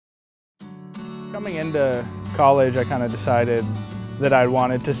Coming into college, I kind of decided that I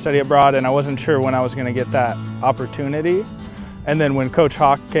wanted to study abroad, and I wasn't sure when I was going to get that opportunity. And then when Coach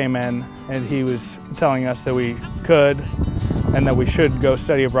Hawk came in and he was telling us that we could and that we should go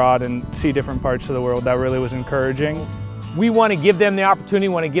study abroad and see different parts of the world, that really was encouraging. We want to give them the opportunity,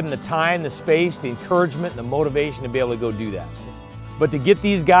 we want to give them the time, the space, the encouragement, the motivation to be able to go do that. But to get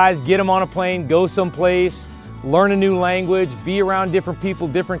these guys, get them on a plane, go someplace, learn a new language, be around different people,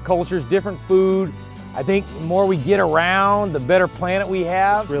 different cultures, different food. I think the more we get around, the better planet we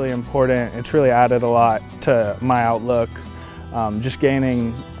have. It's really important. It's really added a lot to my outlook. Just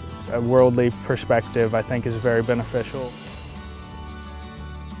gaining a worldly perspective, I think, is very beneficial.